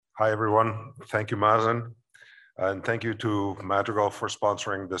Hi, everyone. Thank you, Mazen. And thank you to Madrigal for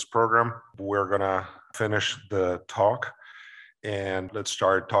sponsoring this program. We're going to finish the talk and let's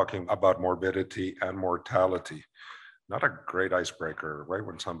start talking about morbidity and mortality. Not a great icebreaker, right?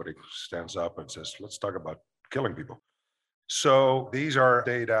 When somebody stands up and says, let's talk about killing people. So these are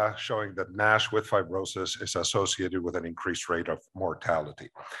data showing that NASH with fibrosis is associated with an increased rate of mortality.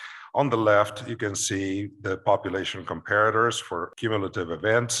 On the left, you can see the population comparators for cumulative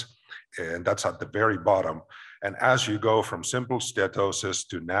events, and that's at the very bottom. And as you go from simple steatosis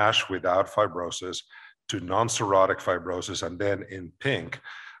to NASH without fibrosis to non-cirrhotic fibrosis, and then in pink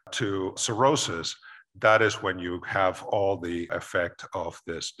to cirrhosis, that is when you have all the effect of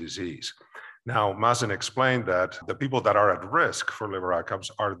this disease. Now, Mazen explained that the people that are at risk for liver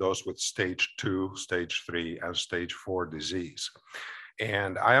outcomes are those with stage 2, stage 3, and stage 4 disease.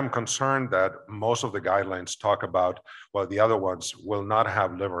 And I am concerned that most of the guidelines talk about, well, the other ones will not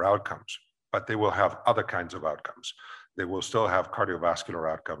have liver outcomes, but they will have other kinds of outcomes. They will still have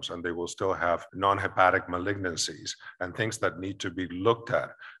cardiovascular outcomes, and they will still have non-hepatic malignancies and things that need to be looked at.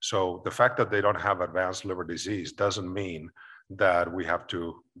 So the fact that they don't have advanced liver disease doesn't mean that we have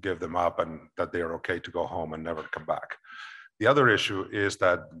to give them up and that they are okay to go home and never come back. The other issue is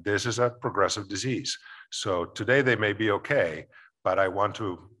that this is a progressive disease. So today they may be okay, but I want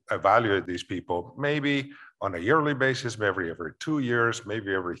to evaluate these people maybe on a yearly basis, maybe every 2 years,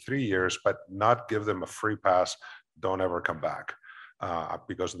 maybe every 3 years, but not give them a free pass, don't ever come back,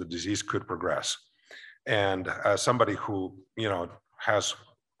 because the disease could progress. And as somebody who has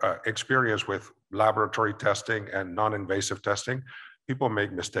experience with laboratory testing and non-invasive testing, people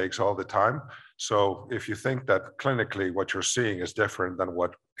make mistakes all the time. So if you think that clinically what you're seeing is different than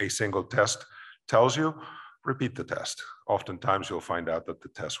what a single test tells you, repeat the test. Oftentimes you'll find out that the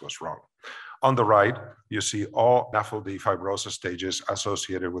test was wrong. On the right, you see all FAASLD fibrosis stages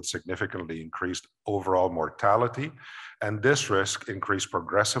associated with significantly increased overall mortality. And this risk increased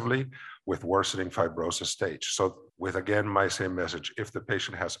progressively with worsening fibrosis stage. So with, again, my same message, if the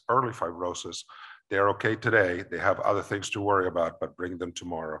patient has early fibrosis, they're okay today, they have other things to worry about, but bring them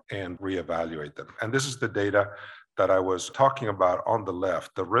tomorrow and reevaluate them. And this is the data that I was talking about on the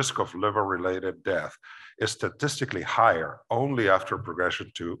left. The risk of liver-related death is statistically higher only after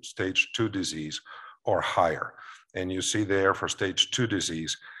progression to stage 2 disease or higher. And you see there for stage 2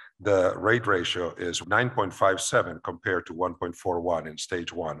 disease, the rate ratio is 9.57 compared to 1.41 in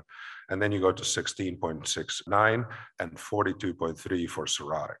stage 1. And then you go to 16.69 and 42.3 for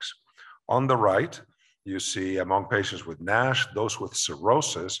cirrhotics. On the right, you see among patients with NASH, those with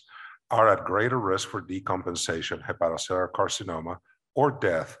cirrhosis are at greater risk for decompensation, hepatocellular carcinoma, or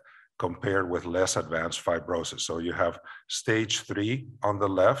death compared with less advanced fibrosis. So you have stage 3 on the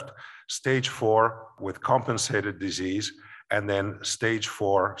left, stage 4 with compensated disease, and then stage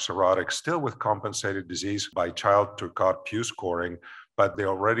 4 cirrhotic still with compensated disease by child-to-cot Pew scoring, but they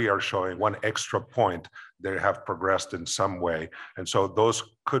already are showing 1 extra point. They have progressed in some way. And so those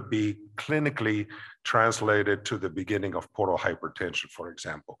could be clinically translated to the beginning of portal hypertension, for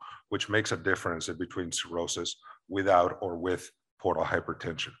example, which makes a difference between cirrhosis without or with portal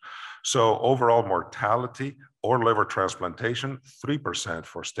hypertension. So overall mortality or liver transplantation, 3%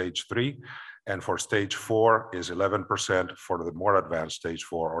 for stage 3, and for stage 4 is 11% for the more advanced stage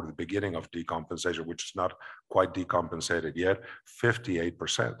 4 or the beginning of decompensation, which is not quite decompensated yet,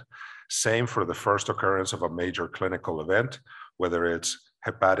 58%. Same for the first occurrence of a major clinical event, whether it's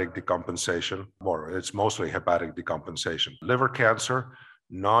hepatic decompensation, or it's mostly hepatic decompensation. Liver cancer,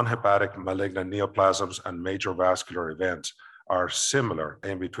 non-hepatic malignant neoplasms, and major vascular events are similar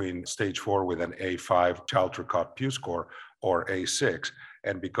in between stage 4 with an A5 child-to-cot Pew score or A6.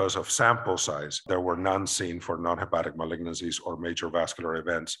 And because of sample size, there were none seen for non-hepatic malignancies or major vascular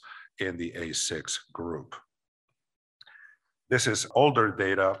events in the A6 group. This is older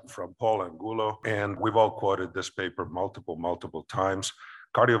data from Paul Angulo, and we've all quoted this paper multiple times.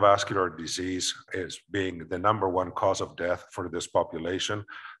 Cardiovascular disease is being the #1 cause of death for this population,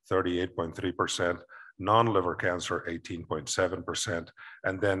 38.3%. Non-liver cancer, 18.7%.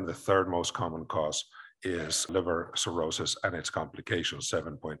 And then the third most common cause is liver cirrhosis and its complications,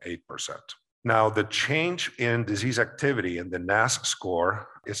 7.8%. Now, the change in disease activity in the NASH score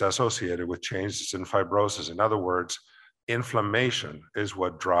is associated with changes in fibrosis. In other words, inflammation is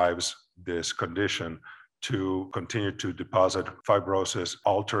what drives this condition to continue to deposit fibrosis,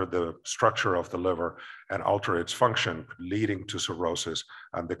 alter the structure of the liver, and alter its function, leading to cirrhosis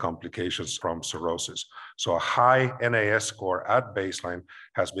and the complications from cirrhosis. So a high NAS score at baseline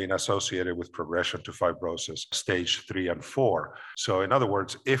has been associated with progression to fibrosis, stage 3 and 4. So in other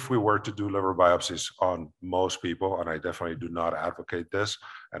words, if we were to do liver biopsies on most people, and I definitely do not advocate this,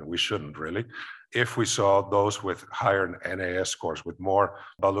 and we shouldn't really. If we saw those with higher NAS scores, with more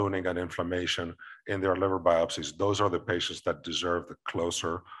ballooning and inflammation in their liver biopsies, those are the patients that deserve the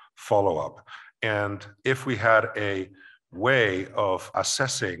closer follow-up. And if we had a way of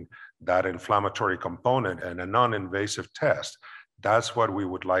assessing that inflammatory component and a non-invasive test, that's what we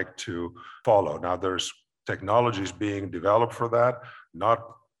would like to follow. Now, there's technologies being developed for that, not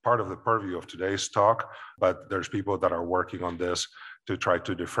part of the purview of today's talk, but there's people that are working on this to try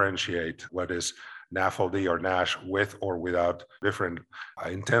to differentiate what is NAFLD or NASH with or without different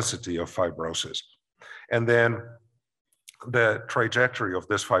intensity of fibrosis. And then the trajectory of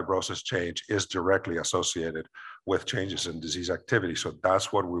this fibrosis change is directly associated with changes in disease activity. So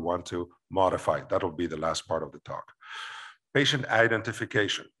that's what we want to modify. That'll be the last part of the talk. Patient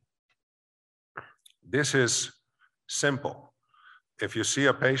identification. This is simple. If you see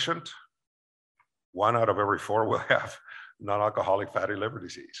a patient, 1 out of every 4 will have non-alcoholic fatty liver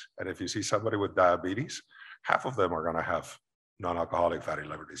disease. And if you see somebody with diabetes, half of them are going to have non-alcoholic fatty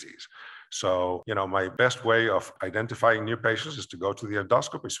liver disease. So, my best way of identifying new patients is to go to the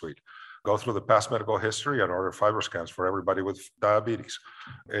endoscopy suite, go through the past medical history and order FibroScans for everybody with diabetes.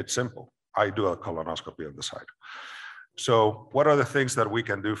 It's simple. I do a colonoscopy on the side. So what are the things that we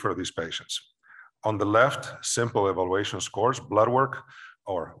can do for these patients? On the left, simple evaluation scores, blood work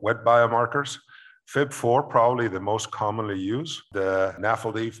or wet biomarkers. FIB4, probably the most commonly used. The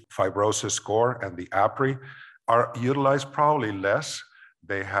NAFLD fibrosis score and the APRI are utilized probably less.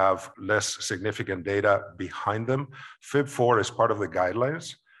 They have less significant data behind them. FIB4 is part of the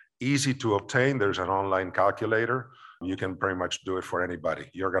guidelines, easy to obtain. There's an online calculator. You can pretty much do it for anybody.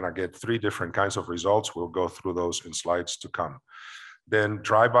 You're going to get 3 different kinds of results. We'll go through those in slides to come. Then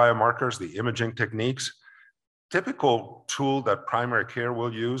dry biomarkers, the imaging techniques. Typical tool that primary care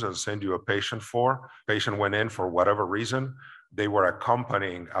will use and send you a patient for. Patient went in for whatever reason. They were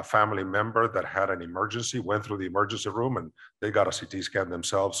accompanying a family member that had an emergency, went through the emergency room, and they got a CT scan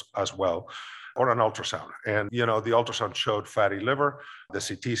themselves as well, or an ultrasound. And, the ultrasound showed fatty liver, the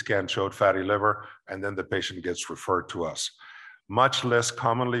CT scan showed fatty liver, and then the patient gets referred to us. Much less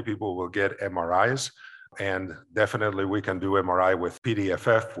commonly, people will get MRIs. And definitely we can do MRI with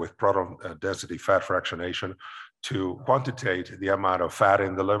PDFF, with proton density fat fractionation, to quantitate the amount of fat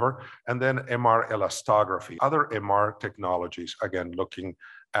in the liver, and then MR elastography. Other MR technologies, again, looking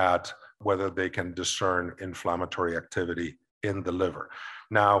at whether they can discern inflammatory activity in the liver.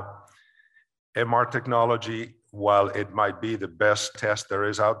 Now, MR technology, while it might be the best test there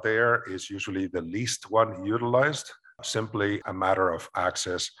is out there, is usually the least one utilized, simply a matter of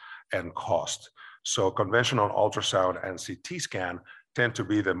access and cost. So conventional ultrasound and CT scan tend to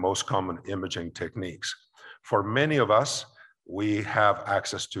be the most common imaging techniques. For many of us, we have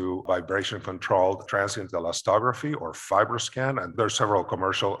access to vibration-controlled transient elastography or FibroScan, and there are several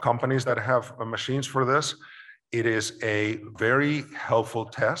commercial companies that have machines for this. It is a very helpful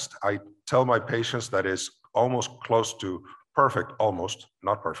test. I tell my patients that it's almost close to perfect, almost,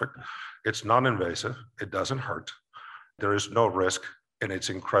 not perfect. It's non-invasive, it doesn't hurt, there is no risk, and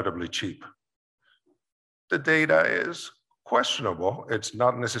it's incredibly cheap. The data is questionable. It's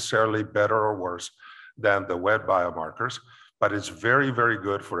not necessarily better or worse than the wet biomarkers, but it's very, very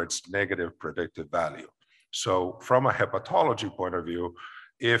good for its negative predictive value. So from a hepatology point of view,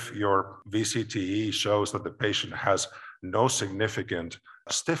 if your VCTE shows that the patient has no significant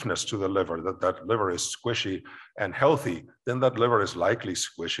stiffness to the liver, that liver is squishy and healthy, then that liver is likely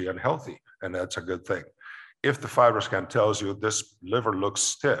squishy and healthy, and that's a good thing. If the FibroScan tells you this liver looks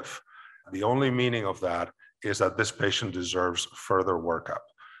stiff, the only meaning of that is that this patient deserves further workup.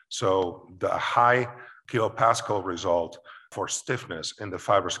 So the high kilopascal result for stiffness in the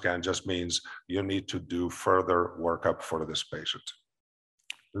FibroScan just means you need to do further workup for this patient.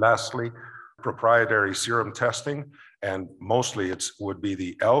 Lastly, proprietary serum testing, and mostly it would be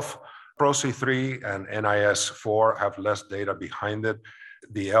the ELF. PRO-C3 and NIS4 have less data behind it.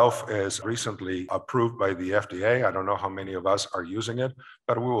 The ELF is recently approved by the FDA. I don't know how many of us are using it,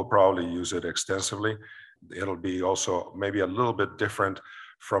 but we will probably use it extensively. It'll be also maybe a little bit different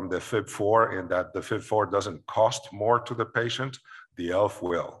from the FIB4 in that the FIB4 doesn't cost more to the patient, the ELF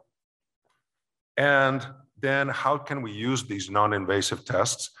will. And then how can we use these non-invasive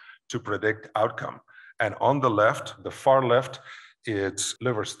tests to predict outcome? And on the left, the far left, it's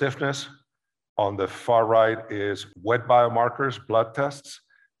liver stiffness. On the far right is wet biomarkers, blood tests.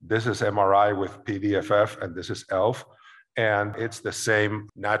 This is MRI with PDFF, and this is ELF. And it's the same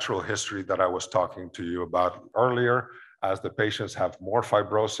natural history that I was talking to you about earlier. As the patients have more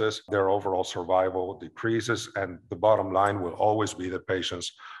fibrosis, their overall survival decreases, and the bottom line will always be the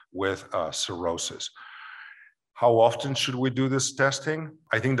patients with cirrhosis. How often should we do this testing?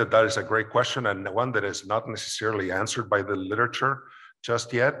 I think that is a great question, and one that is not necessarily answered by the literature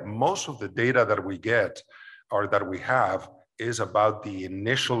just yet. Most of the data that we get or that we have is about the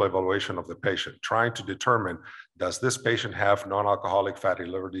initial evaluation of the patient, trying to determine, does this patient have non-alcoholic fatty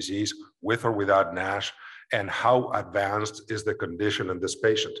liver disease with or without NASH, and how advanced is the condition in this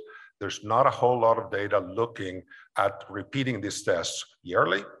patient? There's not a whole lot of data looking at repeating these tests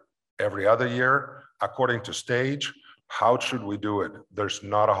yearly, every other year, according to stage. How should we do it? There's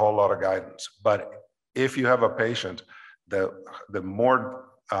not a whole lot of guidance. But if you have a patient, the more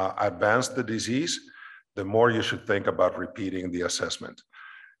advanced the disease, the more you should think about repeating the assessment.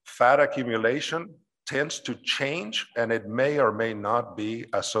 Fat accumulation tends to change, and it may or may not be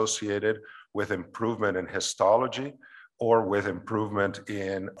associated with improvement in histology or with improvement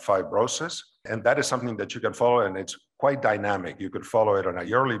in fibrosis. And that is something that you can follow, and it's quite dynamic. You could follow it on a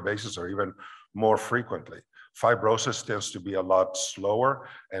yearly basis or even more frequently. Fibrosis tends to be a lot slower,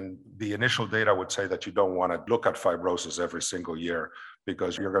 and the initial data would say that you don't want to look at fibrosis every single year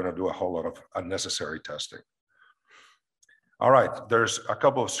because you're going to do a whole lot of unnecessary testing. All right, there's a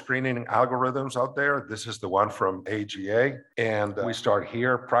couple of screening algorithms out there. This is the one from AGA, and we start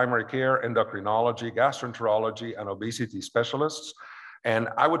here: primary care, endocrinology, gastroenterology, and obesity specialists. And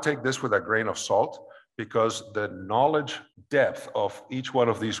I would take this with a grain of salt because the knowledge depth of each one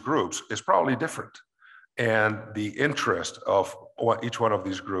of these groups is probably different. And the interest of each one of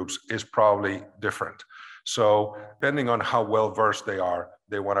these groups is probably different. So depending on how well versed they are,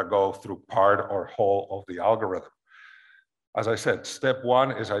 they want to go through part or whole of the algorithm. As I said, step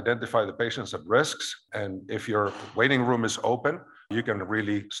one is identify the patients at risks. And if your waiting room is open, you can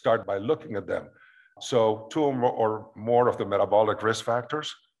really start by looking at them. So two or more of the metabolic risk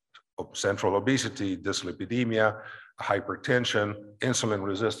factors: central obesity, dyslipidemia, hypertension, insulin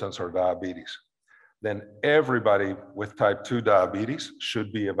resistance, or diabetes. Then everybody with type 2 diabetes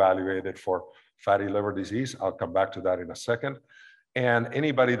should be evaluated for fatty liver disease. I'll come back to that in a second. And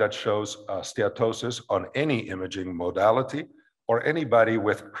anybody that shows steatosis on any imaging modality, or anybody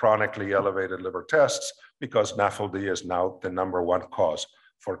with chronically elevated liver tests, because NAFLD is now the #1 cause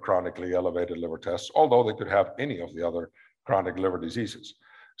for chronically elevated liver tests, although they could have any of the other chronic liver diseases.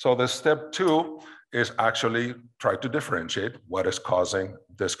 So the step two is actually try to differentiate what is causing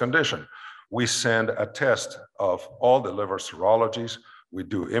this condition. We send a test of all the liver serologies, we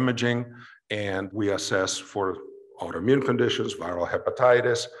do imaging, and we assess for autoimmune conditions, viral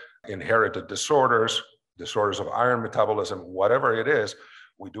hepatitis, inherited disorders, disorders of iron metabolism, whatever it is.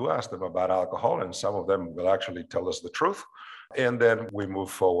 We do ask them about alcohol, and some of them will actually tell us the truth. And then we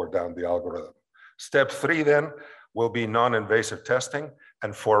move forward down the algorithm. Step three then will be non-invasive testing.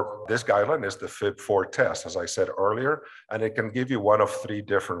 And for this guideline is the FIB-4 test, as I said earlier, and it can give you one of three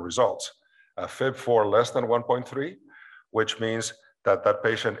different results. A FIB-4 less than 1.3, which means that that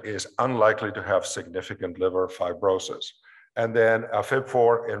patient is unlikely to have significant liver fibrosis. And then a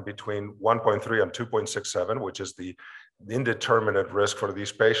FIB-4 in between 1.3 and 2.67, which is the indeterminate risk for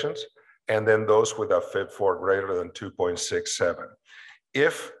these patients. And then those with a FIB-4 greater than 2.67.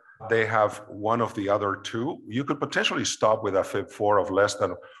 If they have one of the other two, you could potentially stop with a FIB-4 of less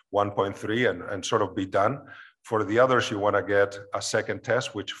than 1.3 and sort of be done. For the others, you want to get a second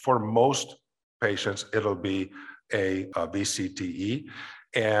test, which for most patients, it'll be a VCTE,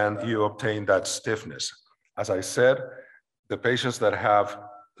 and you obtain that stiffness. As I said, the patients that have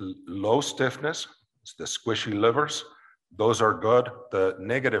low stiffness, the squishy livers, those are good. The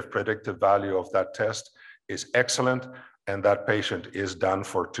negative predictive value of that test is excellent, and that patient is done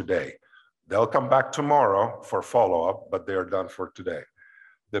for today. They'll come back tomorrow for follow-up, but they're done for today.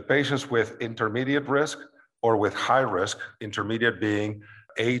 The patients with intermediate risk or with high risk, intermediate being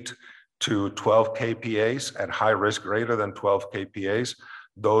 8 to 12 kPas and high risk greater than 12 kPas,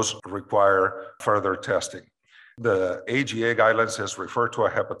 those require further testing. The AGA guidelines says refer to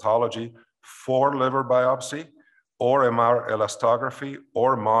a hepatology for liver biopsy or MR elastography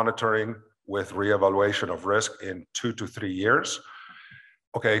or monitoring with reevaluation of risk in 2 to 3 years.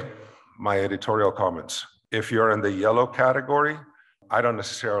 Okay, my editorial comments. If you're in the yellow category, I don't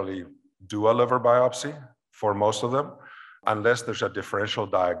necessarily do a liver biopsy for most of them, unless there's a differential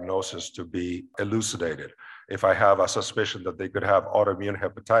diagnosis to be elucidated. If I have a suspicion that they could have autoimmune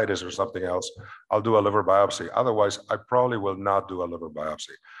hepatitis or something else, I'll do a liver biopsy. Otherwise, I probably will not do a liver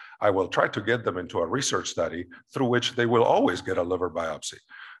biopsy. I will try to get them into a research study through which they will always get a liver biopsy.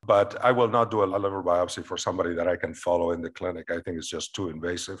 But I will not do a liver biopsy for somebody that I can follow in the clinic. I think it's just too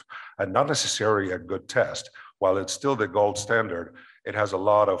invasive and not necessarily a good test. While it's still the gold standard, it has a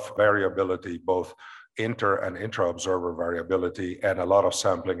lot of variability, both inter and intra-observer variability, and a lot of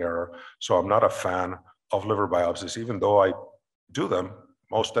sampling error. So I'm not a fan of liver biopsies, even though I do them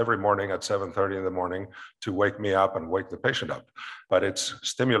most every morning at 7:30 in the morning to wake me up and wake the patient up. But it's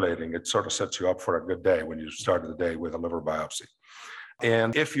stimulating. It sort of sets you up for a good day when you start the day with a liver biopsy.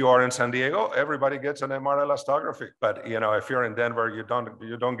 And if you are in San Diego, everybody gets an MR elastography. But if you're in Denver,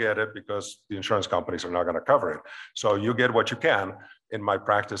 you don't get it because the insurance companies are not going to cover it. So you get what you can. In my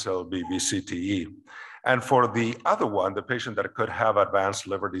practice, it'll be VCTE. And for the other one, the patient that could have advanced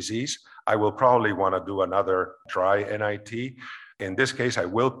liver disease, I will probably want to do another dry NIT. In this case, I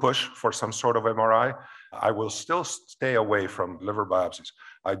will push for some sort of MRI. I will still stay away from liver biopsies.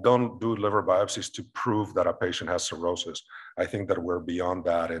 I don't do liver biopsies to prove that a patient has cirrhosis. I think that we're beyond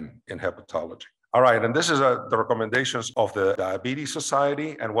that in hepatology. All right, and this is the recommendations of the Diabetes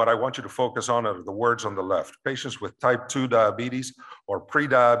Society. And what I want you to focus on are the words on the left. Patients with type 2 diabetes or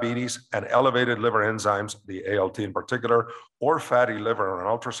pre-diabetes and elevated liver enzymes, the ALT in particular, or fatty liver on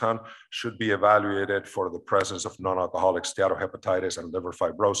ultrasound should be evaluated for the presence of non-alcoholic steatohepatitis and liver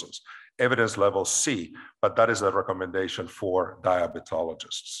fibrosis. Evidence level C, but that is a recommendation for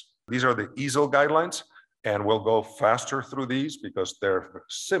diabetologists. These are the EASL guidelines, and we'll go faster through these because they're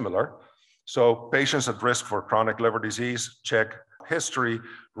similar. So patients at risk for chronic liver disease, check history,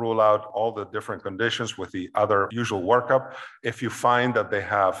 rule out all the different conditions with the other usual workup. If you find that they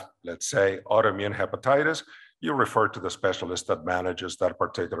have, let's say, autoimmune hepatitis, you refer to the specialist that manages that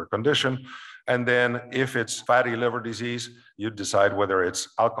particular condition. And then if it's fatty liver disease, you decide whether it's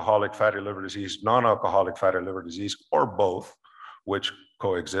alcoholic fatty liver disease, non-alcoholic fatty liver disease, or both, which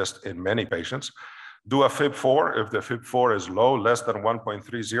coexist in many patients. Do a FIB4. If the FIB4 is low, less than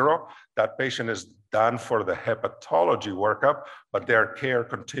 1.30, that patient is done for the hepatology workup, but their care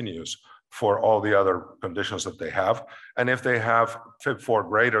continues for all the other conditions that they have. And if they have FIB4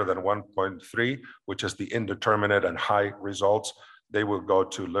 greater than 1.3, which is the indeterminate and high results, they will go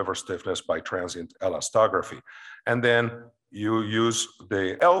to liver stiffness by transient elastography. And then you use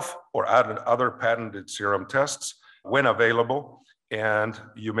the ELF or other patented serum tests when available, and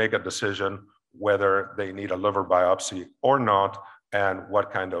you make a decision whether they need a liver biopsy or not, and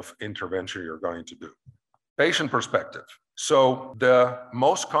what kind of intervention you're going to do. Patient perspective. So the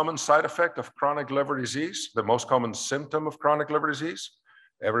most common side effect of chronic liver disease, the most common symptom of chronic liver disease,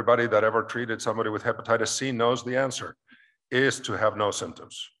 everybody that ever treated somebody with hepatitis C knows the answer, is to have no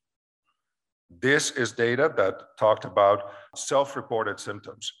symptoms. This is data that talked about self-reported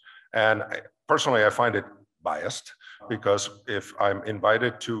symptoms. And personally, I find it biased, because if I'm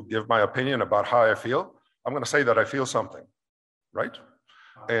invited to give my opinion about how I feel, I'm going to say that I feel something, right?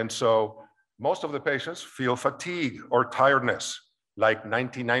 And so most of the patients feel fatigue or tiredness, like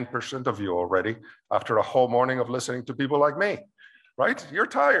 99% of you already, after a whole morning of listening to people like me, right? You're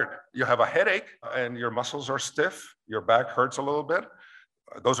tired. You have a headache and your muscles are stiff. Your back hurts a little bit.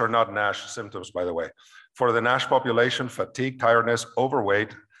 Those are not NASH symptoms, by the way. For the NASH population, fatigue, tiredness,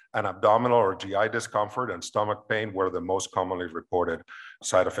 overweight, and abdominal or GI discomfort and stomach pain were the most commonly reported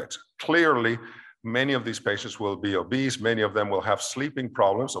side effects. Clearly, many of these patients will be obese. Many of them will have sleeping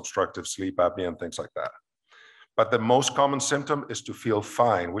problems, obstructive sleep apnea, and things like that. But the most common symptom is to feel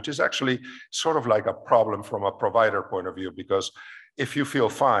fine, which is actually sort of like a problem from a provider point of view, because if you feel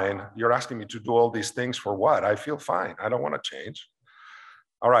fine, you're asking me to do all these things for what? I feel fine. I don't want to change.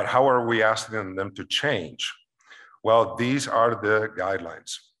 All right, how are we asking them to change? Well, these are the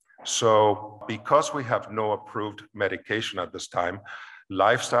guidelines. So because we have no approved medication at this time,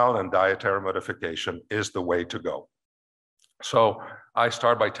 lifestyle and dietary modification is the way to go. So I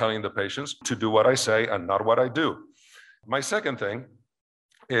start by telling the patients to do what I say and not what I do. My second thing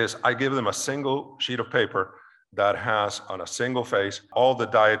is I give them a single sheet of paper that has on a single face all the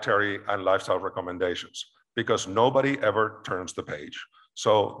dietary and lifestyle recommendations, because nobody ever turns the page.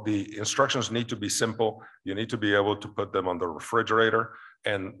 So the instructions need to be simple. You need to be able to put them on the refrigerator,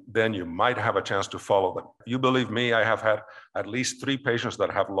 and then you might have a chance to follow them. You believe me, I have had at least 3 patients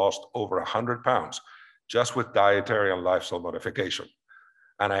that have lost over 100 pounds just with dietary and lifestyle modification.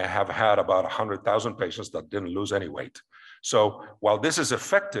 And I have had about 100,000 patients that didn't lose any weight. So while this is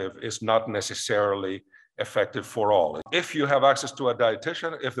effective, it's not necessarily effective for all. If you have access to a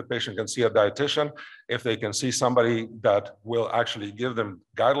dietitian, if the patient can see a dietitian, if they can see somebody that will actually give them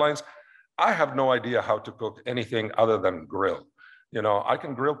guidelines, I have no idea how to cook anything other than grill. You know, I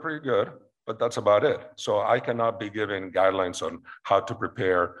can grill pretty good, but that's about it. So I cannot be giving guidelines on how to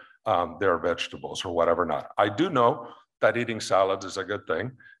prepare their vegetables or whatever not. I do know that eating salads is a good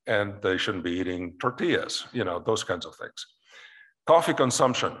thing, and they shouldn't be eating tortillas, you know, those kinds of things. Coffee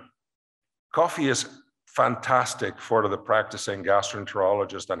consumption. Coffee is fantastic for the practicing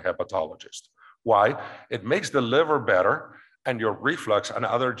gastroenterologist and hepatologist. Why? It makes the liver better and your reflux and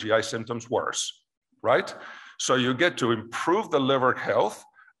other GI symptoms worse. right? So you get to improve the liver health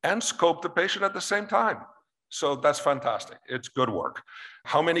and scope the patient at the same time. So that's fantastic. It's good work.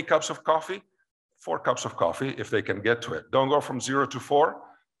 How many cups of coffee? 4 cups of coffee if they can get to it. Don't go from 0 to 4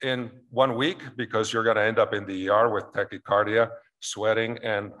 in 1 week because you're going to end up in the ER with tachycardia, sweating,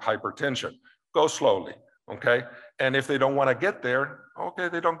 and hypertension. Go slowly, okay? And if they don't want to get there, okay,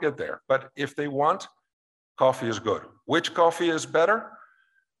 they don't get there. But if they want, coffee is good. Which coffee is better?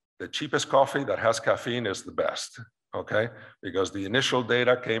 The cheapest coffee that has caffeine is the best, okay? Because the initial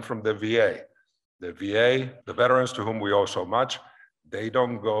data came from the VA. The VA, the veterans to whom we owe so much, they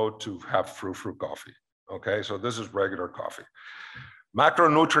don't go to have frou-frou coffee, okay? So this is regular coffee.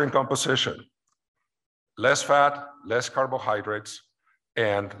 Macronutrient composition, less fat, less carbohydrates,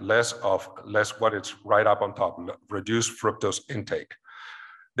 and less what it's right up on top, reduced fructose intake.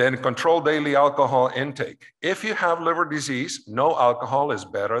 Then control daily alcohol intake. If you have liver disease, no alcohol is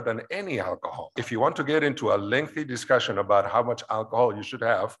better than any alcohol. If you want to get into a lengthy discussion about how much alcohol you should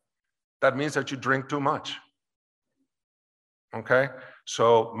have, that means that you drink too much. Okay?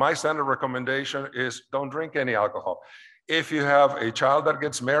 So my standard recommendation is don't drink any alcohol. If you have a child that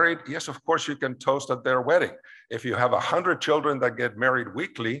gets married, yes, of course you can toast at their wedding. If you have 100 children that get married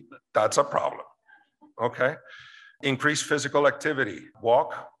weekly, that's a problem. Okay? Increase physical activity,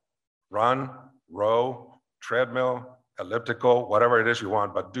 walk, run, row, treadmill, elliptical, whatever it is you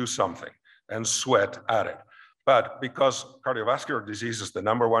want, but do something and sweat at it. But because cardiovascular disease is the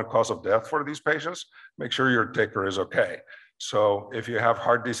 #1 cause of death for these patients, make sure your ticker is okay. So if you have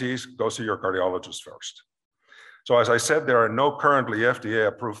heart disease, go see your cardiologist first. So as I said, there are no currently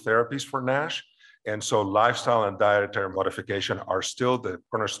FDA-approved therapies for NASH. And so lifestyle and dietary modification are still the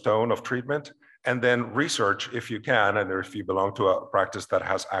cornerstone of treatment. And then research, if you can, and if you belong to a practice that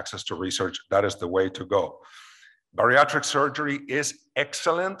has access to research, that is the way to go. Bariatric surgery is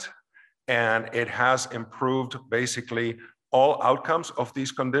excellent, and it has improved basically all outcomes of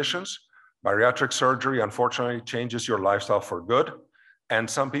these conditions. Bariatric surgery, unfortunately, changes your lifestyle for good, and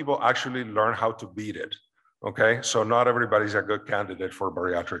some people actually learn how to beat it. Okay, so not everybody's a good candidate for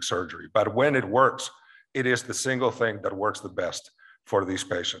bariatric surgery, but when it works, it is the single thing that works the best for these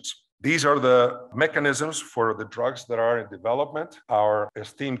patients. These are the mechanisms for the drugs that are in development. Our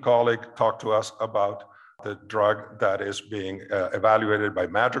esteemed colleague talked to us about the drug that is being evaluated by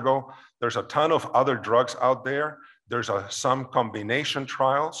Madrigal. There's a ton of other drugs out there. There's some combination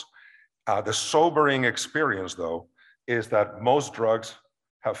trials. The sobering experience, though, is that most drugs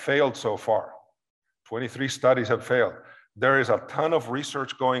have failed so far. 23 studies have failed. There is a ton of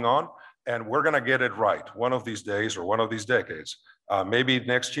research going on, and we're going to get it right one of these days or one of these decades, maybe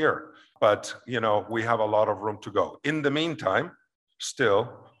next year. But, you know, we have a lot of room to go. In the meantime,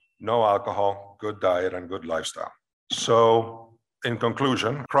 still, no alcohol, good diet, and good lifestyle. So, in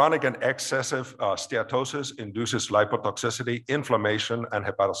conclusion, chronic and excessive steatosis induces lipotoxicity, inflammation, and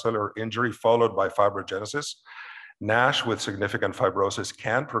hepatocellular injury followed by fibrogenesis. NASH with significant fibrosis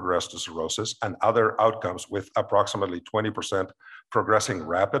can progress to cirrhosis and other outcomes, with approximately 20% progressing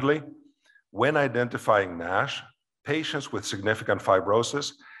rapidly. When identifying NASH, patients with significant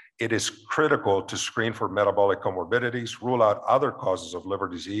fibrosis, it is critical to screen for metabolic comorbidities, rule out other causes of liver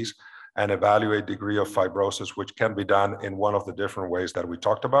disease, and evaluate degree of fibrosis, which can be done in one of the different ways that we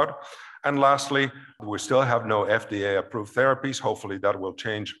talked about. And lastly, we still have no FDA-approved therapies. Hopefully that will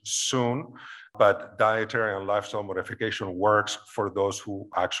change soon. But dietary and lifestyle modification works for those who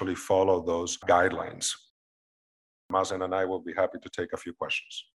actually follow those guidelines. Mazen and I will be happy to take a few questions.